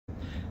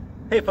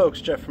Hey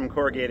folks, Jeff from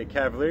Corrugated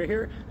Cavalier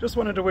here. Just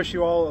wanted to wish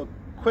you all a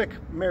quick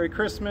Merry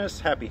Christmas,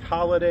 Happy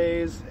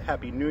Holidays,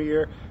 Happy New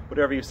Year.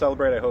 Whatever you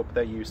celebrate, I hope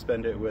that you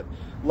spend it with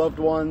loved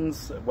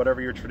ones, whatever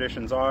your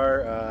traditions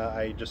are.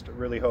 I just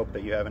really hope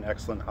that you have an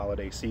excellent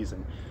holiday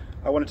season.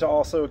 I wanted to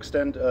also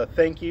extend a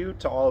thank you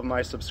to all of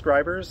my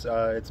subscribers.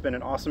 It's been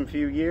an awesome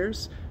few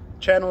years.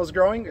 Channel is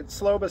growing. It's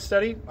slow but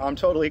steady. I'm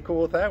totally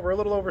cool with that. We're a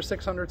little over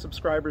 600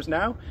 subscribers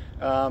now.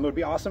 It would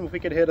be awesome if we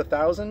could hit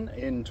 1,000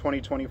 in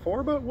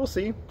 2024, but we'll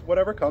see.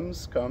 Whatever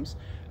comes, comes.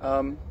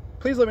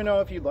 Please let me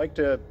know if you'd like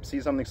to see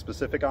something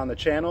specific on the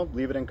channel.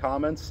 Leave it in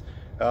comments.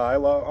 I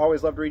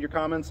always love to read your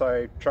comments.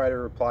 I try to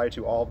reply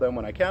to all of them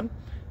when I can.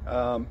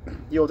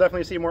 You'll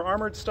definitely see more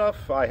armored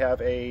stuff. I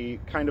have a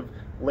kind of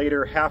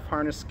later half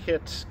harness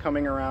kit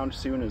coming around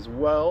soon as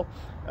well.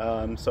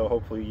 So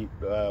hopefully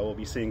we'll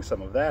be seeing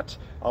some of that.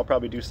 I'll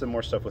probably do some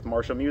more stuff with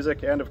Marshall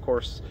Music and of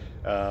course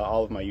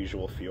all of my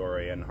usual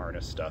Fiore and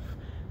harness stuff.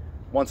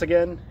 Once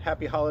again,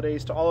 happy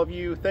holidays to all of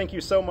you. Thank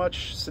you so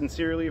much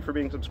sincerely for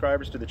being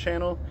subscribers to the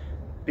channel.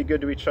 Be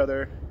good to each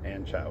other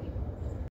and ciao.